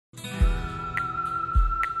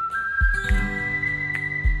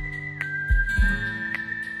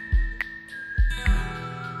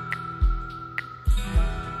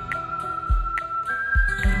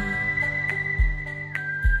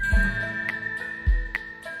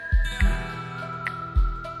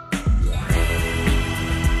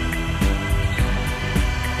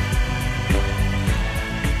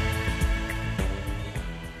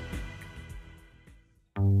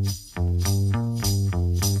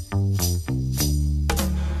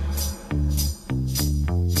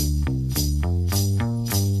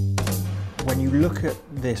look at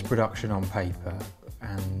this production on paper,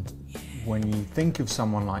 and when you think of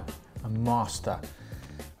someone like a master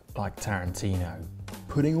like Tarantino,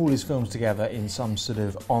 putting all his films together in some sort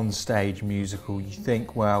of on-stage musical, you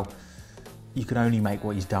think, well, you can only make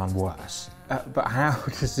what he's done worse. But how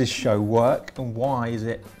does this show work, and why is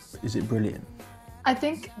it brilliant? I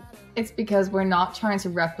think it's because we're not trying to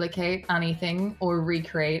replicate anything or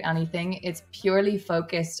recreate anything. It's purely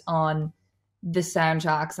focused on the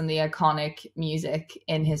soundtracks and the iconic music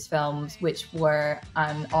in his films, which were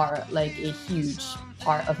and are like a huge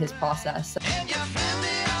part of his process.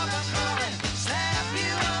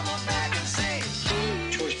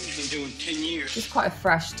 It's quite a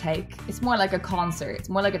fresh take. It's more like a concert. It's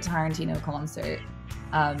more like a Tarantino concert.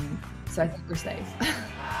 So I think we're safe.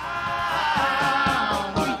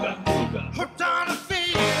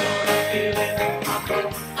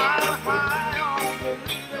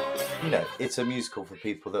 You know, it's a musical for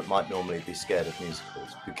people that might normally be scared of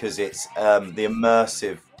musicals, because it's the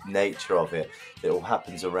immersive nature of it. It all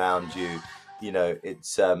happens around you. You know,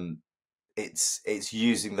 it's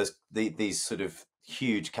using these sort of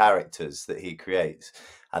huge characters that he creates,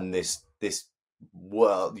 and this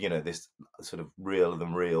world, you know, this sort of real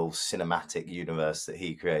than real cinematic universe that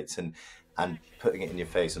he creates, and putting it in your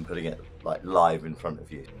face and putting it like live in front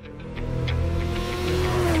of you.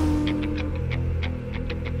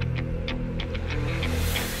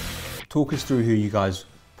 Talk us through who you guys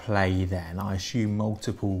play then. I assume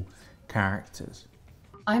multiple characters.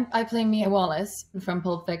 I play Mia Wallace from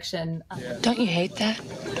Pulp Fiction. Yeah. Don't you hate that?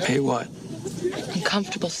 Hate what?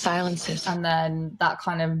 Uncomfortable silences. And then that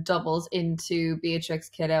kind of doubles into Beatrix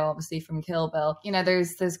Kiddo, obviously from Kill Bill. You know,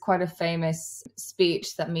 there's quite a famous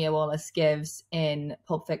speech that Mia Wallace gives in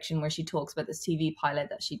Pulp Fiction where she talks about this TV pilot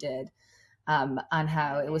that she did, and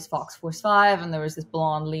how it was Fox Force 5 and there was this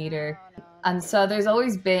blonde leader. And so there's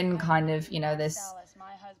always been kind of, you know, this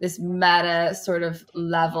meta sort of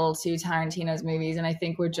level to Tarantino's movies, and I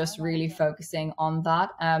think we're just really focusing on that.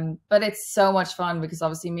 But it's so much fun because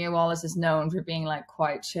obviously Mia Wallace is known for being like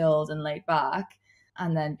quite chilled and laid back,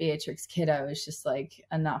 and then Beatrix Kiddo is just like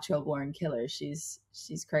a natural born killer. She's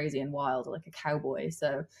crazy and wild, like a cowboy.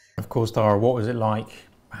 So, of course, Dara, what was it like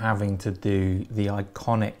having to do the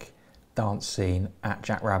iconic dance scene at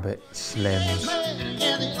Jack Rabbit Slim's?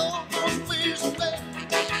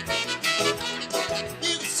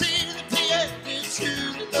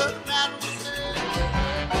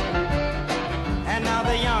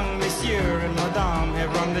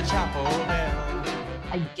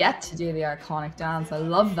 I get to do the iconic dance. I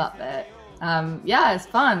love that bit. Yeah, it's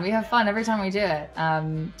fun. We have fun every time we do it.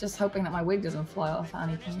 Just hoping that my wig doesn't fly off at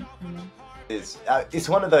any point. You know? It's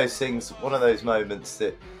one of those things, one of those moments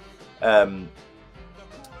that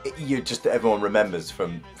everyone remembers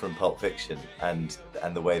from Pulp Fiction and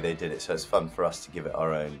the way they did it. So it's fun for us to give it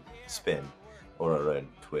our own spin or our own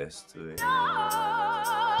twist.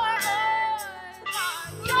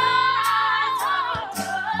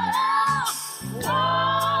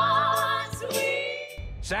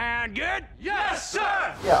 Sound good? Yes,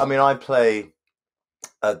 sir! Yeah, I mean, I play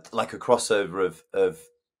like a crossover of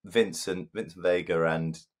Vincent Vega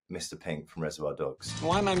and Mr. Pink from Reservoir Dogs.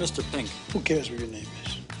 Why am I Mr. Pink? Who cares what your name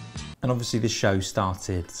is? And obviously this show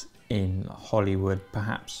started in Hollywood,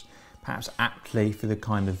 perhaps aptly for the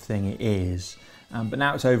kind of thing it is, but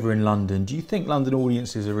now it's over in London. Do you think London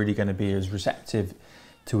audiences are really going to be as receptive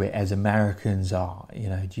to it as Americans are? You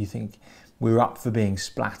know, do you think we're up for being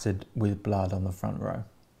splattered with blood on the front row?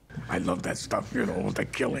 I love that stuff, you know, the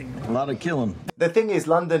killing. A lot of killing. The thing is,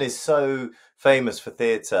 London is so famous for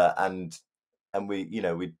theatre, and we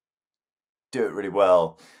do it really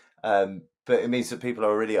well. But it means that people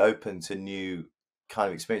are really open to new kind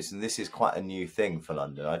of experiences, and this is quite a new thing for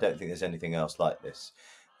London. I don't think there's anything else like this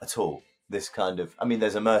at all. This kind of, I mean,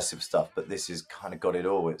 there's immersive stuff, but this has kind of got it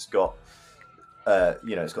all. It's got,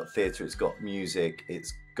 it's got theatre, it's got music,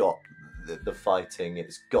 it's got the fighting,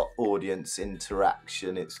 it's got audience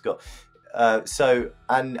interaction, it's got so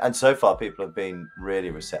far people have been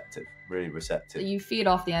really receptive. You feed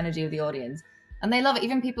off the energy of the audience and they love it.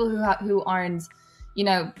 Even people who aren't, you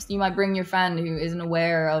know, you might bring your friend who isn't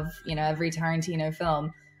aware of, you know, every Tarantino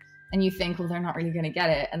film, and you think, well, they're not really going to get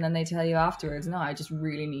it, and then they tell you afterwards, no, I just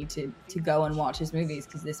really need to go and watch his movies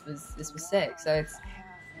because this was sick. So it's,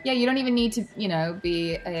 yeah, you don't even need to, you know,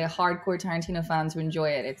 be a hardcore Tarantino fan to enjoy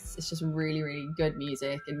it. It's just really, really good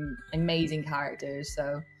music and amazing characters.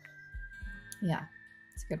 So, yeah,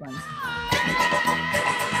 it's a good one.